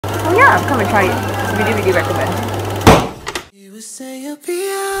yeah, come and try it. Really, really recommend. You would say you'll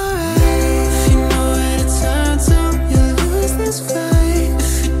be alright if you know where to turn to. You lose this fight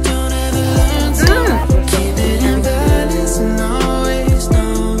if you don't ever learn to keep it in balance and always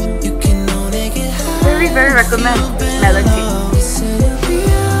know you can only get high. Very, very recommend melon cake.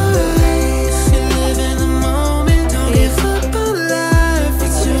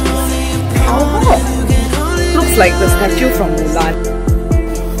 Looks like the statue from Mulan.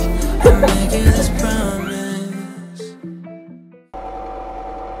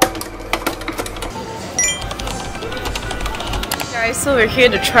 Guys, so we're here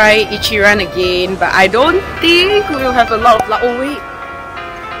to try ichiran again, but I don't think we'll have a lot of luck. Oh wait,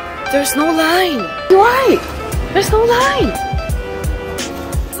 there's no line. Why? There's no line.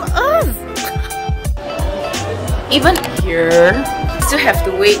 It's us. Even here, still have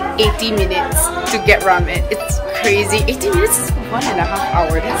to wait 80 minutes to get ramen. It's crazy. 80 minutes is 1.5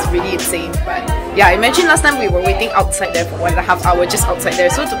 hours. That's really insane. But yeah, imagine last time we were waiting outside there for 1.5 hours, just outside there.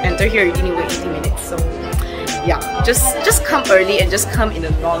 So to enter here, you didn't wait 80 minutes. So yeah, just come early and just come in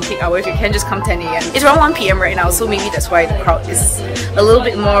the non-peak hours. You can just come 10 AM. It's around 1 PM right now, so maybe that's why the crowd is a little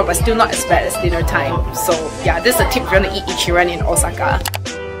bit more, but still not as bad as dinner time. So yeah, this is a tip if you want to eat ichiran in Osaka.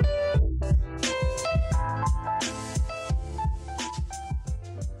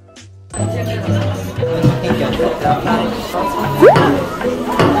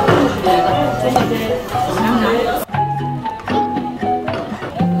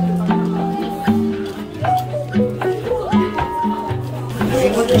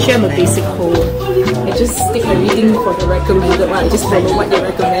 Actually, I'm a basic hole. I just stick everything for the recommended one. I just follow what they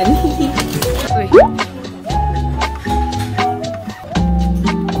recommend.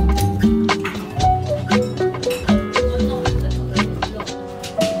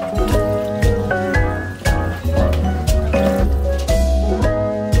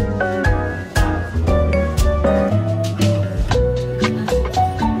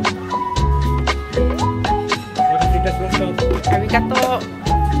 Arigato.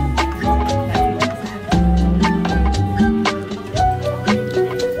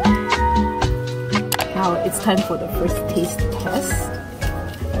 Now it's time for the first taste test.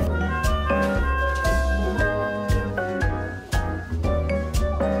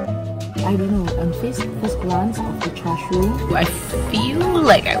 I don't know, on first glance of the chashu, I feel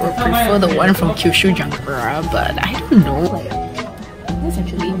like I would prefer the one from Kyushu Jangara, but I don't know. Like, it's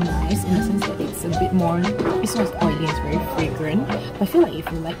actually nice in the sense that it's a bit more, it's not as oily, it's very fragrant. But I feel like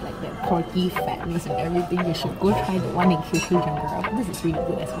if you like that porky fatness and everything, you should go try the one in Kyushu Jangara. This is really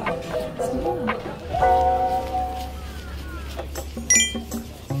good as well. So yeah.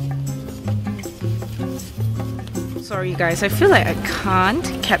 Sorry guys, I feel like I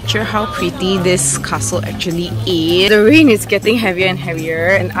can't capture how pretty this castle actually is. The rain is getting heavier and heavier,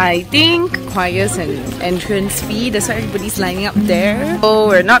 and I think requires an entrance fee. That's why everybody's lining up there. So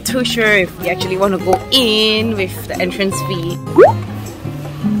we're not too sure if we actually want to go in with the entrance fee.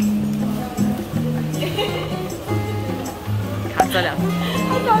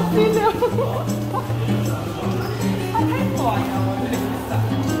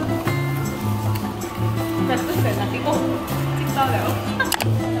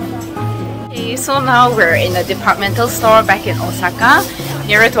 Okay, so now we're in a departmental store back in Osaka,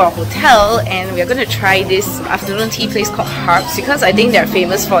 nearer to our hotel, and we're gonna try this afternoon tea place called Harbs because I think they're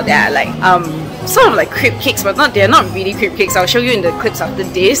famous for their like sort of like crepe cakes, but they're not really crepe cakes. I'll show you in the clips after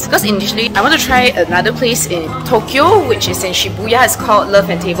this. Because initially I want to try another place in Tokyo, which is in Shibuya. It's called Love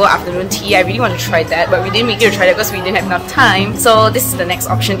and Table Afternoon Tea. I really want to try that, but we didn't make it to try that because we didn't have enough time. So this is the next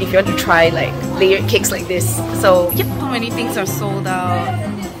option if you want to try like layered cakes like this. So yep, so many things are sold out.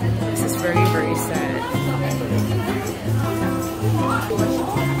 This is very, very sad.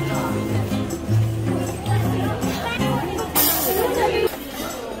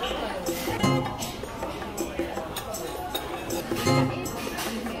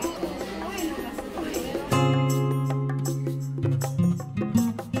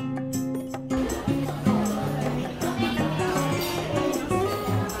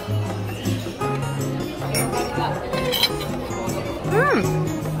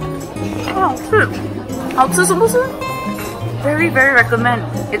 Very, very recommend.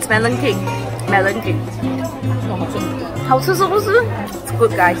 It's melon cake. Melon cake. It's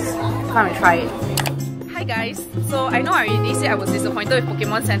good guys. Come and try it. Hi guys. So I know I already said I was disappointed with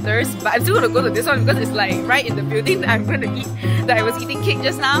Pokemon centers, but I'm still gonna go to this one because it's like right in the building that I'm gonna eat, that I was eating cake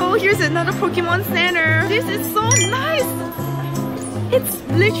just now. Oh, here's another Pokemon center. This is so nice. It's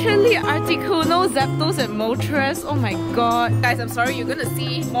literally Articuno, Zapdos, and Moltres. Oh my god. Guys, I'm sorry, you're gonna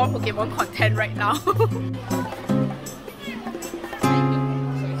see more Pokemon content right now.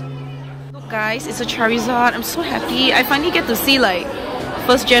 guys, it's a Charizard. I'm so happy. I finally get to see like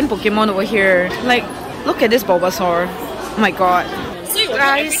first gen Pokemon over here. Like, look at this Bulbasaur. Oh my god. So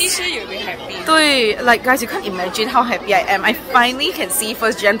I'm pretty sure you'll be happy. 对, like guys, you can't imagine how happy I am. I finally can see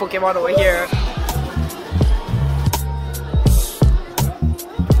first gen Pokemon over here.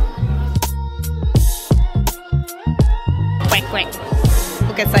 Quack quack.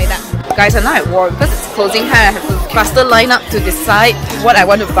 Look inside that. Guys, I'm now at war because it's closing time. I have to faster line up to decide what I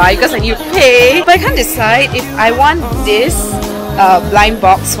want to buy because I need to pay. But I can't decide if I want this blind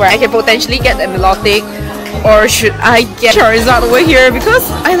box where I can potentially get the melodic, or should I get Charizard over here because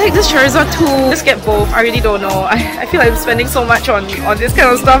I like this Charizard too. Just get both. I really don't know. I feel like I'm spending so much on this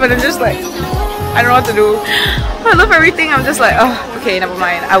kind of stuff and I'm just like, I don't know what to do. I love everything. I'm just like, oh, okay, never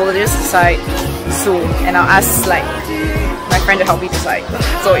mind. I will just decide soon and I'll ask like my friend to help me decide.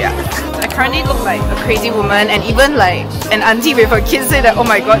 So yeah, I currently look like a crazy woman, and even like an auntie with her kids say that, oh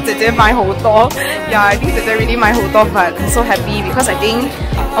my god, today my whole dog. Yeah, I think today really my whole dog, but I'm so happy because I think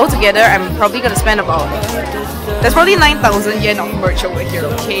altogether I'm probably gonna spend about, there's probably 9,000 yen of merch over here,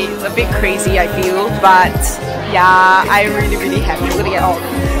 okay? It's a bit crazy I feel, but yeah, I'm really happy. I'm gonna get all of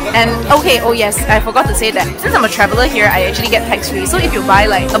it. And okay, oh yes, I forgot to say that since I'm a traveler here, I actually get tax-free. So if you buy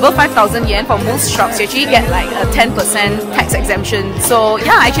like above 5,000 yen for most shops, you actually get like a 10% tax exemption. So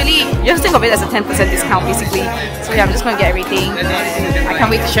yeah, actually, just think of it as a 10% discount basically. So yeah, I'm just gonna get everything. I can't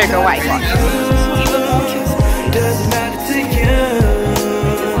wait to share with you what I got.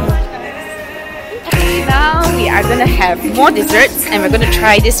 Now we are gonna have more desserts and we're gonna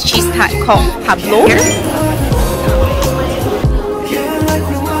try this cheese tart called Pablo.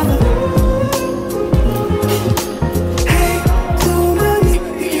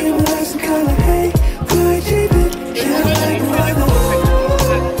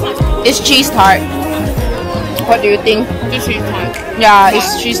 It's cheese tart. What do you think? It's cheese tart. Yeah,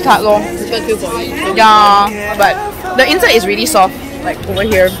 it's cheese tart lor. Yeah, but the inside is really soft, like over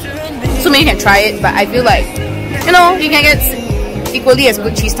here. So maybe you can try it, but I feel like, you know, you can get equally as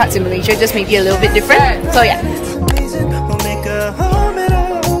good cheese tarts in Malaysia, just maybe a little bit different. So yeah. I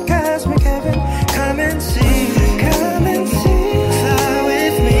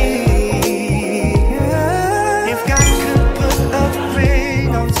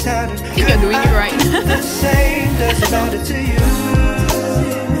think you're doing it right.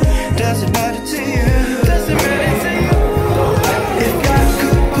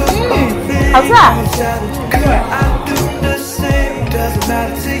 How's that?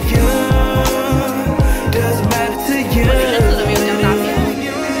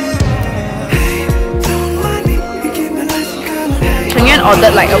 Chengyan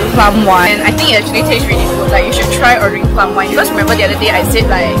ordered like a plum wine, and I think it actually tastes really good. Like, you should try ordering plum wine, because remember the other day I said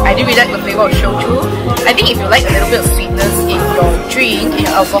like I didn't really like the flavor of shochu. I think if you like a little bit of sweetness in your drink, in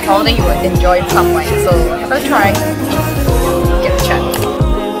your alcohol, then you will enjoy plum wine. So have a try. Get the chance.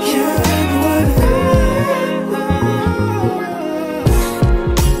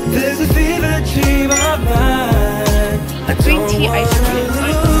 Green tea ice cream.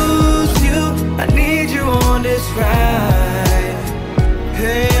 I need you on this ride.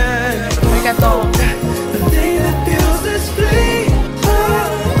 Arigato. The thing that feels this flame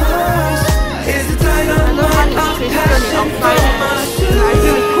is the time of my passion for my shoes.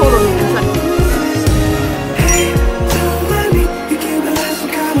 Hey, don't mind me, you keep my life so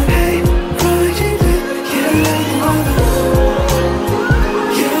calm. Hey, boy, keep it, you like no other.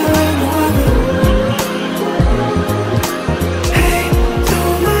 You like no other. Hey,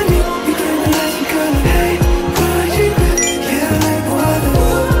 don't mind me, you keep my life so calm. Hey, boy, keep it, you like no other.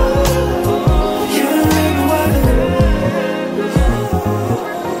 You like no other.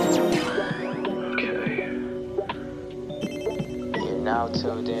 You're now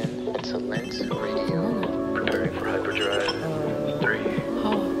tuned in to Lent Radio. Preparing for hyperdrive. 3,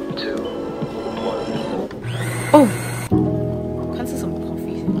 2, 1. Oh, 看是什么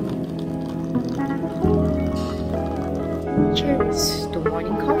coffee? Cheers to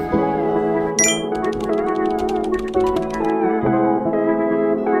morning coffee.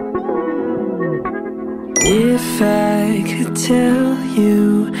 If I could tell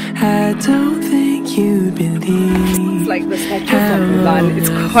you, I don't think you'd believe. It's like the statue from Mulan.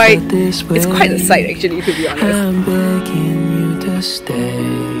 It's quite a sight actually, to be honest. I'm begging you to stay.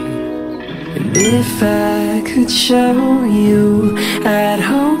 And if I could show you, I'd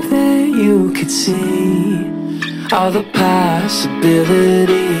hope that you could see all the possibilities.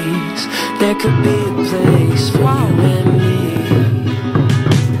 There could be a place for you and me.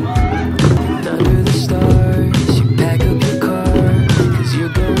 Under the stars, you pack up your car, 'cause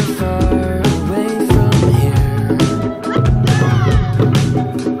you're going far away from here.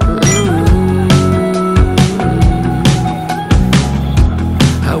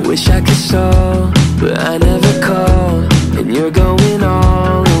 but I never called. And you're going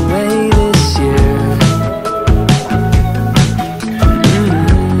all the way this year.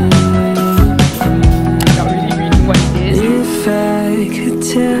 If I could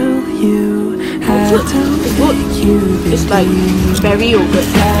tell you how to make you believe, It's like very yogurt.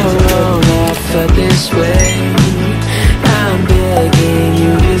 how long I felt this way. I'm begging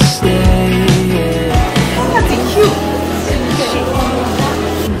you to stay. That's cute.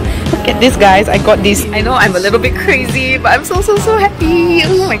 Look at this, guys. I got this. I know I'm a little bit crazy, but I'm so happy.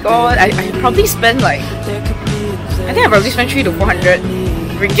 Oh my god. I probably spent like, I think I probably spent 300 to 400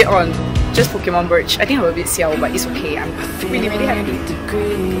 ringgit on just Pokemon merch. I think I'm a bit siao, but it's okay. I'm really happy.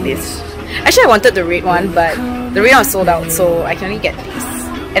 This. Actually, I wanted the red one, but the red one was sold out, so I can only get this.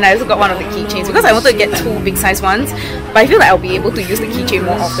 And I also got one of the keychains because I wanted to get 2 big size ones, but I feel like I'll be able to use the keychain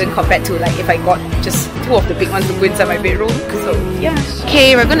more often compared to like if I got just 2 of the big ones to go inside my bedroom. So yeah.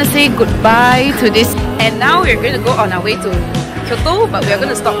 Okay, we're gonna say goodbye to this, and now we're going to go on our way to Kyoto, but we're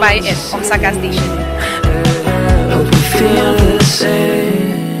gonna stop by at Osaka station. Hope we feel the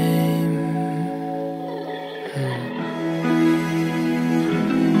same.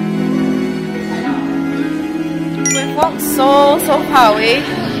 We've walked so far away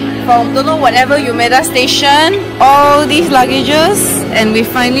from don't know whatever Yumeda station, all these luggages, and we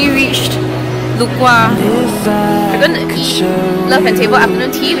finally reached Lukwa. We're gonna eat Love and Table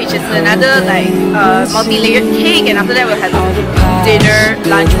afternoon tea, which is another like multi-layered cake, and after that we'll have dinner,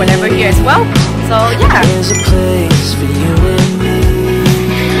 lunch, whatever here as well. So yeah. There's a place for you and me.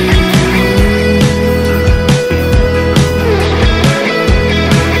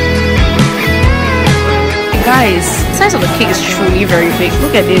 Guys, the size of the cake is truly very big.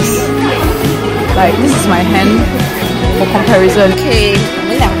 Look at this. Like, this is my hand for comparison. Okay, 我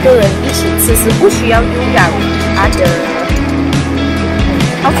们2个人一起吃是不需要优雅的。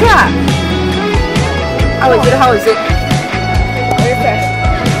好吃啊！我觉得好好吃。Very fresh.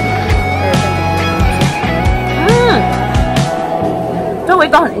 这味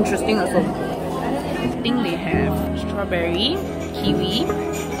道很 interesting 的说。I think they have strawberry, kiwi,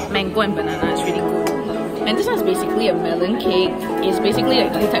 mango and banana. It's really good. And this one is basically a melon cake. It's basically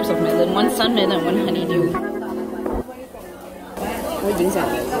like 2 types of melon, one sun melon and one honeydew.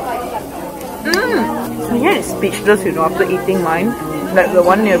 I get speechless, you know, after eating mine. Like the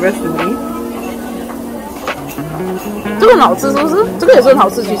one nearest to me. 这个很好吃是不是？这个也是很好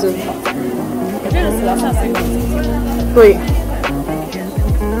吃其实。我觉得是要下水。对。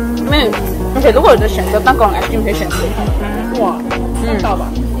而且如果有的选择蛋糕和 ice cream 可以选择。哇，到吧。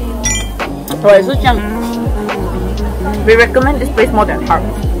我也是这样。We recommend this place more than harbs,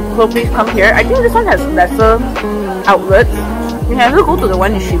 so please come here. I think this one has lesser outlets. You can also go to the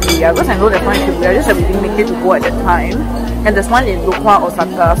one in Shibuya, because I know there's one in Shibuya, just that we didn't make it to go at that time. And there's one in Lukwa,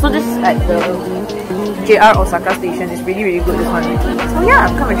 Osaka. So this at the JR Osaka station is really good, this one. So yeah,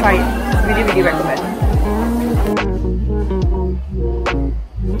 come and try it. Really recommend.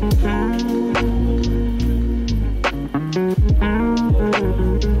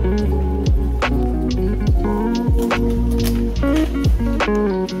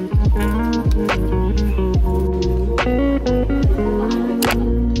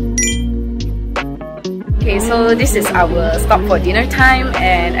 Okay, so this is our stop for dinner time,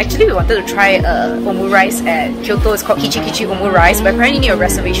 and actually we wanted to try omurice at Kyoto. It's called Kichi omurice, but apparently you need a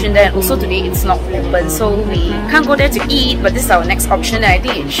reservation there, and also today it's not open, so we can't go there to eat, but this is our next option, and I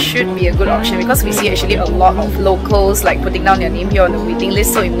think it should be a good option because we see actually a lot of locals like putting down their name here on the waiting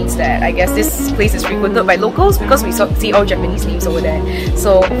list, so it means that I guess this place is frequented by locals because we see all Japanese names over there,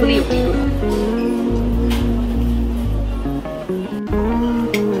 so hopefully it will be good.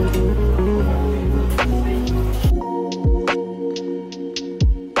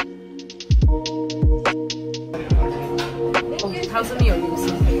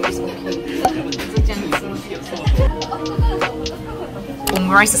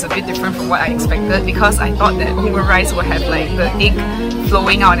 Omurice is a bit different from what I expected because I thought that omurice would have like the egg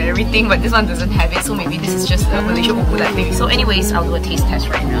flowing out and everything, but this one doesn't have it, so maybe this is just a Malaysian omelette thing. So anyways, I'll do a taste test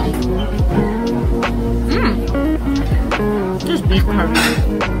right now. This is beef curry.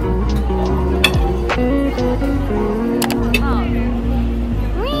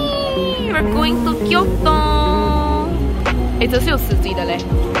 We're going to Kyoto. 这是有司机的嘞，就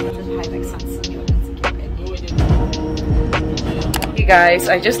是还like3、4秒这样子给 Hey guys,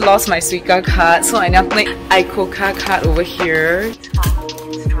 I just lost my Suica card, so I now make Icoca card over here.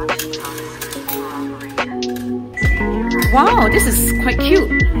 Wow, this is quite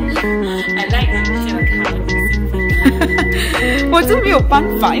cute. I like Suica card. 我真没有办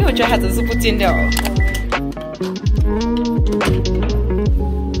法，因为我觉得它真是不见了。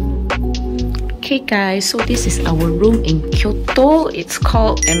Hey guys, so this is our room in Kyoto. It's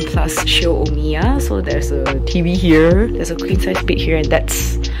called M+ Shio-omiya. So there's a TV here, there's a queen size bed here, and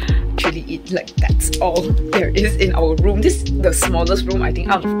that's actually it. Like, that's all there is in our room. This is the smallest room I think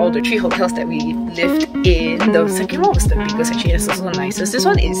out of all the 3 hotels that we lived in. The second one was the biggest actually, it's also the nicest. This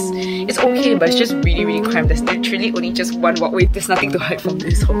one it's okay, but it's just really cramped. There's literally only just one walkway. There's nothing to hide from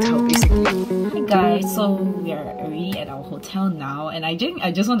this hotel basically. Hey guys, so we are already at our hotel now, and I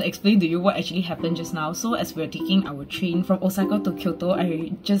just want to explain to you what actually happened just now. So as we're taking our train from Osaka to Kyoto,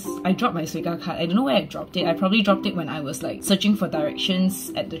 I dropped my Suica card. I don't know where I dropped it. I probably dropped it when I was like searching for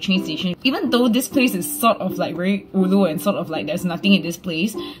directions at the train station. Even though this place is sort of like very ulu and sort of like there's nothing in this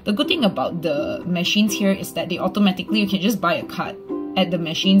place, the good thing about the machines here is that they automatically, you can just buy a card at the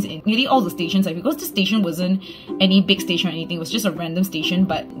machines in nearly all the stations. Like, because this station wasn't any big station or anything, it was just a random station,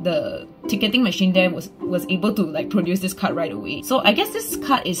 but the ticketing machine there was able to like produce this card right away. So I guess this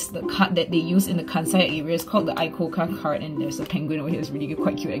card is the card that they use in the Kansai area. It's called the Yukata card, and there's a penguin over here. It's really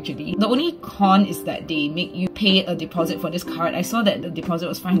quite cute actually. The only con is that they make you pay a deposit for this card. I saw that the deposit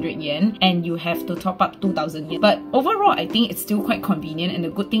was 500 yen and you have to top up 2,000 yen. But overall, I think it's still quite convenient, and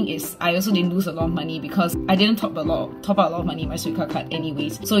the good thing is I also didn't lose a lot of money because I didn't top out a lot of money in my Suica card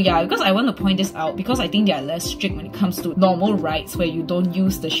anyways. So yeah, because I want to point this out, because I think they are less strict when it comes to normal rides where you don't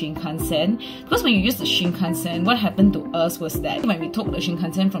use the Shinkansen. Because when you use the Shinkansen, what happened to us was that when we took the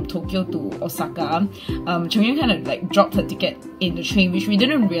Shinkansen from Tokyo to Osaka, Chongyun kind of like dropped her ticket in the train, which we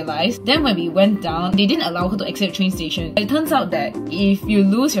didn't realize. Then when we went down, they didn't allow her to exit the train station. It turns out that if you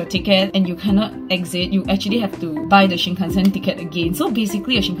lose your ticket and you cannot exit, you actually have to buy the Shinkansen ticket again. So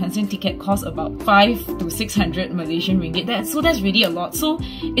basically a Shinkansen ticket costs about 500 to 600 Malaysian ringgit. That's really a lot. So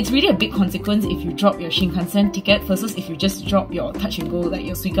it's really a big consequence if you drop your Shinkansen ticket versus if you just drop your touch and go, like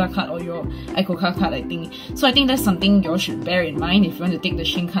your Suica card or your Yukata card, I think. So I think that's something you all should bear in mind if you want to take the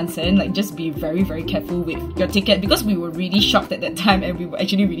Shinkansen. Like, just be very careful with your ticket, because we were really shocked at that time and we were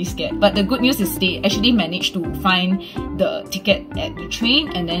actually really scared. But the good news is they actually managed to find the ticket at the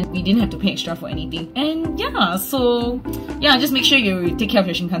train, and then we didn't have to pay extra for anything. And yeah, so yeah, just make sure you take care of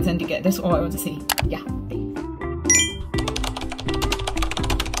your Shinkansen ticket. That's all I want to say. Yeah.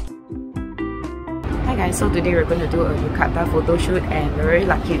 Hi guys, so today we're going to do a Yukata photo shoot, and we're very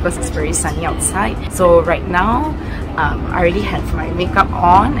lucky because it's very sunny outside. So right now, I already have my makeup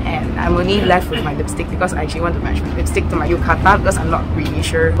on and I'm only left with my lipstick because I actually want to match my lipstick to my Yukata because I'm not really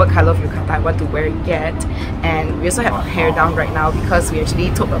sure what color of Yukata I want to wear yet. And we also have our hair down right now because we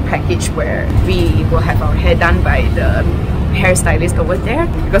actually took a package where we will have our hair done by the hairstylist over there,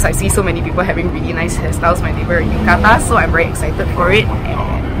 because I see so many people having really nice hairstyles when they wear Yukata, so I'm very excited for it.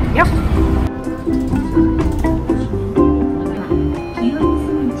 And yeah.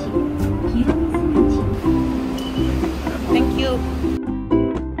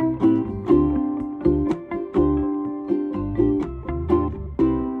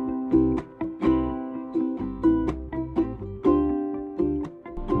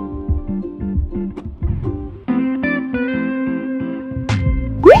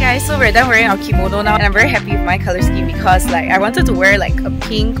 Guys, so we're done wearing our kimono now, and I'm very happy with my color scheme because like I wanted to wear like a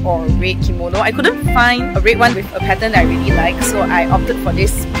pink or red kimono. I couldn't find a red one with a pattern that I really like, so I opted for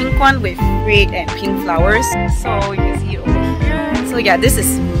this pink one with red and pink flowers. So you can see it over here. So yeah, this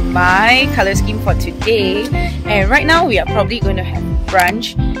is my color scheme for today, and right now we are probably going to have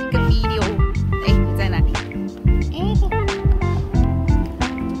brunch. Take a video.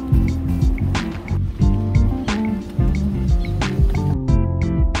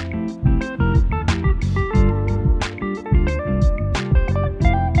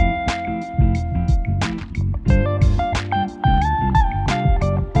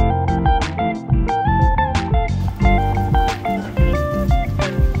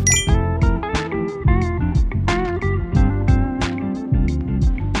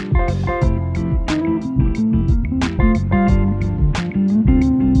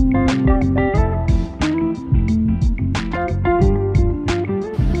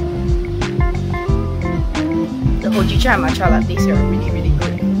 Ojicha and matcha lattes here are really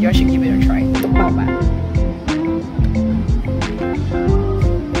good. You all should give it a try.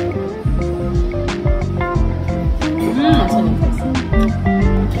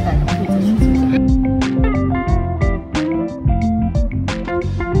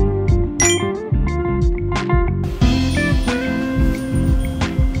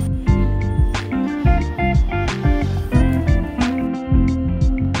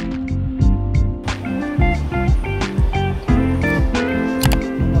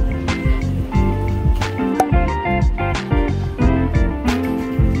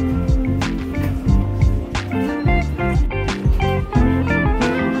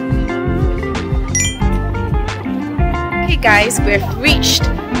 guys, we've reached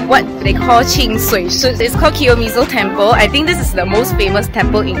what they call Qing Sui Su. It's called Kiyomizu Temple. I think this is the most famous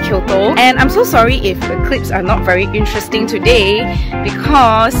temple in Kyoto. And I'm so sorry if the clips are not very interesting today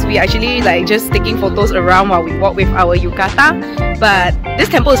because we actually like just taking photos around while we walk with our yukata. But this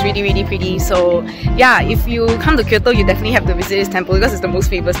temple is really pretty. So yeah, if you come to Kyoto, you definitely have to visit this temple because it's the most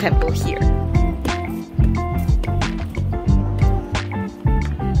famous temple here.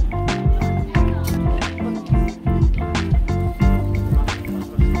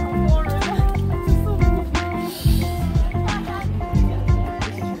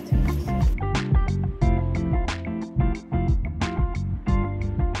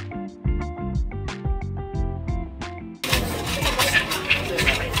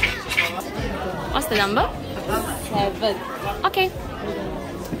 What's the number? 7. Okay.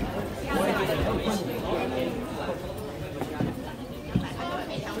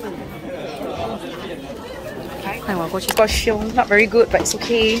 Got shown, not very good, but it's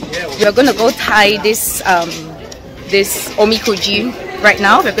okay. We are gonna go tie this this omikuji right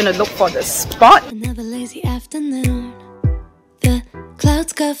now. We're gonna look for the spot. Another lazy afternoon. The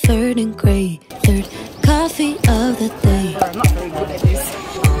clouds covered in gray. Third coffee of the day. I'm not very good at this.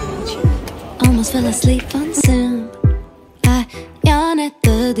 Almost fell asleep on Zoom. I yawn at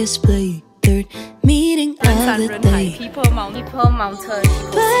the display. Third meeting of the day. People mountain.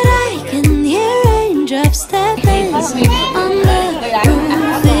 But I can hear raindrops tapping on the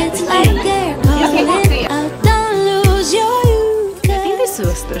roof. It's like they're calling out, don't lose your youth. I think this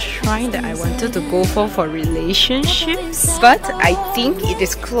was the shrine that I wanted to go for relationships, but I think it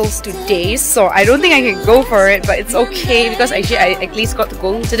is closed today, so I don't think I can go for it, but it's okay because actually I at least got to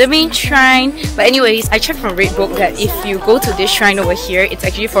go to the main shrine. But anyways, I checked from Redbook that if you go to this shrine over here, it's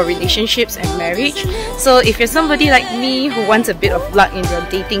actually for relationships and marriage. So if you're somebody like me who wants a bit of luck in your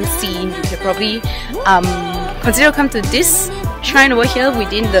dating scene, you can probably consider come to this shrine over here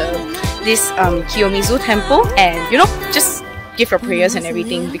within this Kiyomizu temple, and you know, just give your prayers and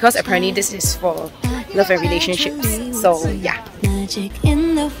everything because apparently this is for love and relationships. So yeah. Magic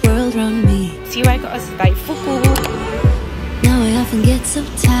in the world around me. See why I got us fuku. Now I often get so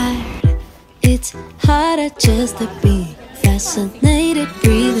tired. It's harder just to be fascinated,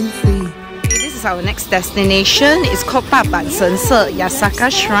 breathing free. Okay, this is our next destination. It's called Baban Sense Yasaka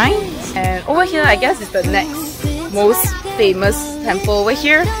Shrine. And over here, I guess, is the next most famous temple over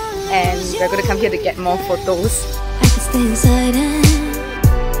here. And we're gonna come here to get more photos. I can stay inside and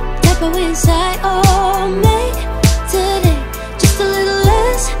step away inside. Oh, make today just a little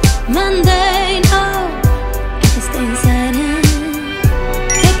less mundane. Oh, I can stay inside and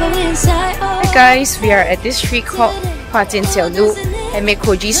step away inside. Oh, Hi guys, we are at this street called Hwajin Xiaolu and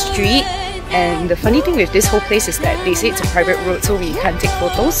Mekoji Street. And the funny thing with this whole place is that they say it's a private road, so we can't take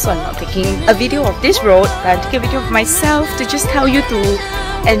photos. So I'm not taking a video of this road, but I'm taking a video of myself to just tell you to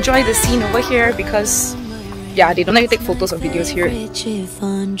enjoy the scene over here because yeah, they don't like to take photos or videos here.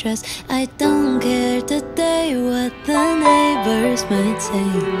 chiffon dress. I don't care today what the neighbors might say.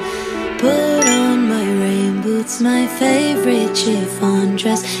 Put on my rain boots, my favorite chiffon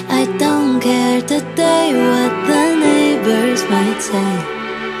dress. I don't care today what the neighbors might say.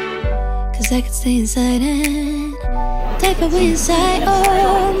 Cause I could stay inside and type away inside.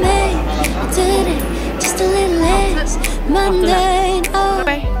 Oh, maybe today just a little less mundane. Oh,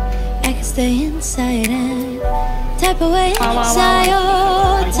 I could stay inside and type away inside.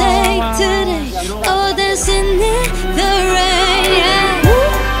 Oh, take today. Oh, dancing in the rain. Yeah.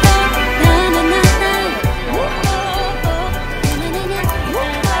 Na, na, na, na.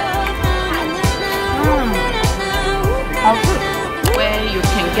 Where you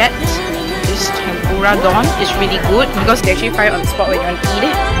can get this tempura don is really good because they actually fry it on the spot when you want to eat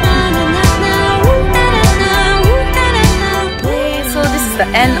it. So this is the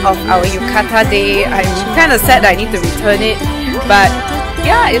end of our yukata day. I'm kind of sad that I need to return it, but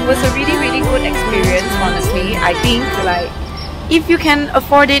yeah, it was a really good experience. Honestly, I think like if you can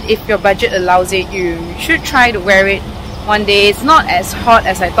afford it, if your budget allows it, you should try to wear it one day. It's not as hot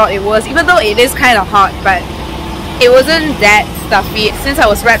as I thought it was, even though it is kind of hot, but it wasn't that stuffy. Since I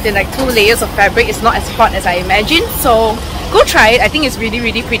was wrapped in like 2 layers of fabric, it's not as hot as I imagined. So go try it. I think it's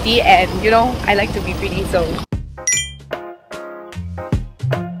really pretty, and you know, I like to be pretty, so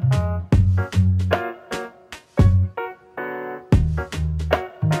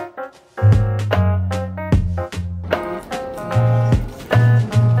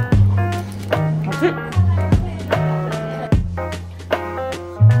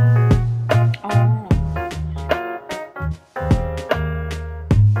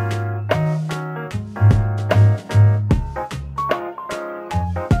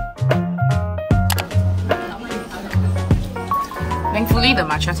apparently the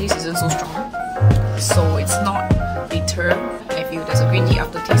matcha taste isn't so strong, so it's not bitter. I feel there's a green tea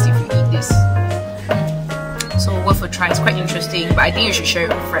aftertaste if you eat this. So worth a try. It's quite interesting, but I think you should share it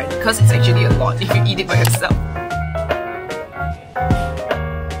with a friend because it's actually a lot if you eat it by yourself.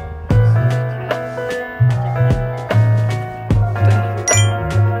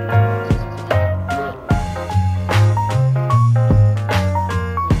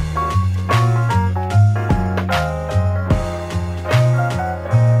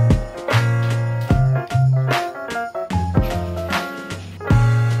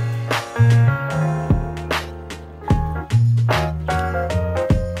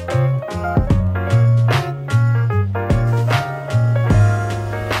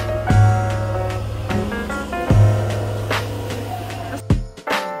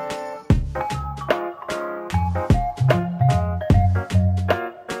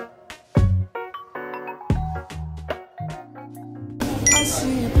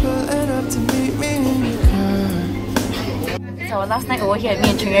 So last night over here, me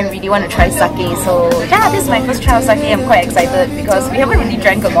and Cheng really want to try sake. So yeah, this is my first try of sake. I'm quite excited because we haven't really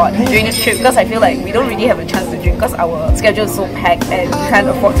drank a lot during this trip because I feel like we don't really have a chance to drink because our schedule is so packed and we can't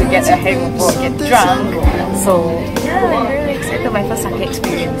afford to get a hangover or get drunk. So yeah, I'm really excited. My first sake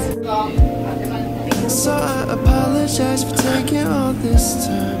experience. So I apologize for taking all this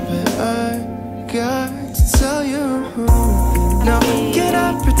time, but I got to tell you. Now get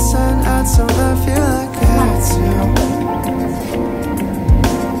up, pretend I don't feel like I do.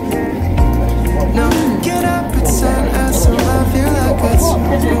 No, get up, pretend I don't feel like I do.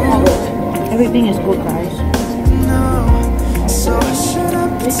 Everything is good, guys. No, so I should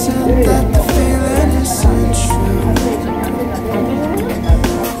have pretend that the feeling isn't true.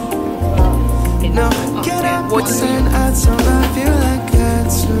 No, get up, pretend I don't feel like I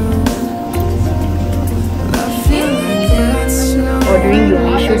do. Ordering you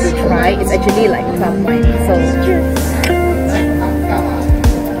make sure to try. It's actually like plum wine. So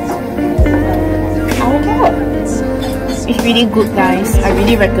it's really good, guys. I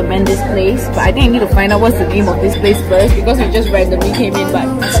really recommend this place, but I think I need to find out what's the name of this place first because we just randomly came in, but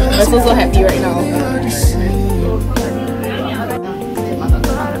we're so happy right now.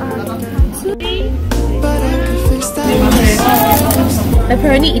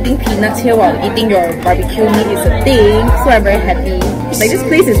 Apparently eating peanuts here while eating your barbecue meat is a thing, so I'm very happy. Like, this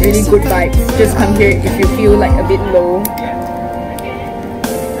place is really good vibes. Just come here if you feel like a bit low.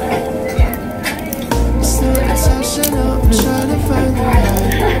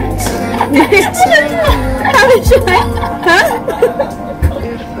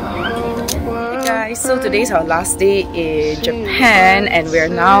 So today's our last day in Japan and we're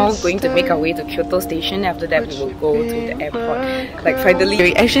now going to make our way to Kyoto station. After that we will go to the airport. Like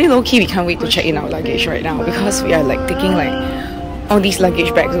finally, actually low-key we can't wait to check in our luggage right now because we are like taking like all these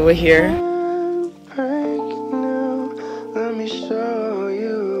luggage bags over here. Let me show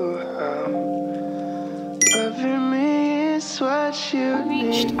you how loving me is what you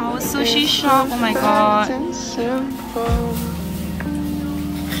Reached our sushi shop, oh my god.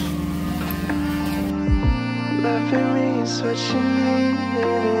 Loving me is what you need,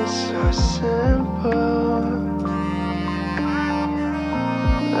 it is so simple.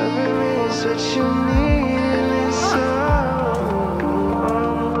 Loving me is what you need, it is so.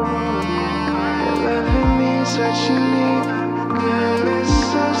 Yeah, loving me is what you need, girl, it's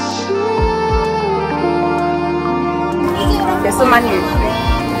so simple. There's so many.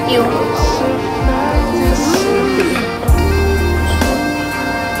 Ew.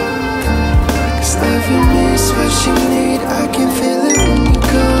 Loving me is what you need, I can feel it when you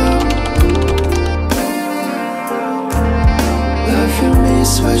go. Loving me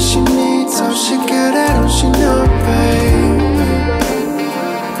is what you need, don't you get it, don't you know, baby.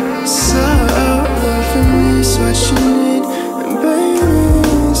 So, loving me is what you need, and baby,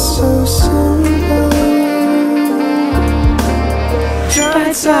 it's so simple.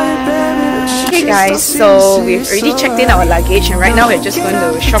 Hey guys, so we've already checked in our luggage and right now we're just going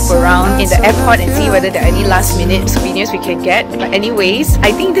to shop around in the airport and see whether there are any last minute souvenirs we can get. But anyways,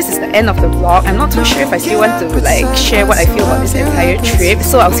 I think this is the end of the vlog. I'm not too sure if I still want to like share what I feel about this entire trip,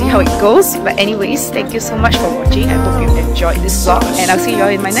 so I'll see how it goes. But anyways, thank you so much for watching. I hope you enjoyed this vlog and I'll see you all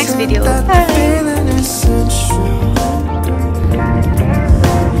in my next video. Bye!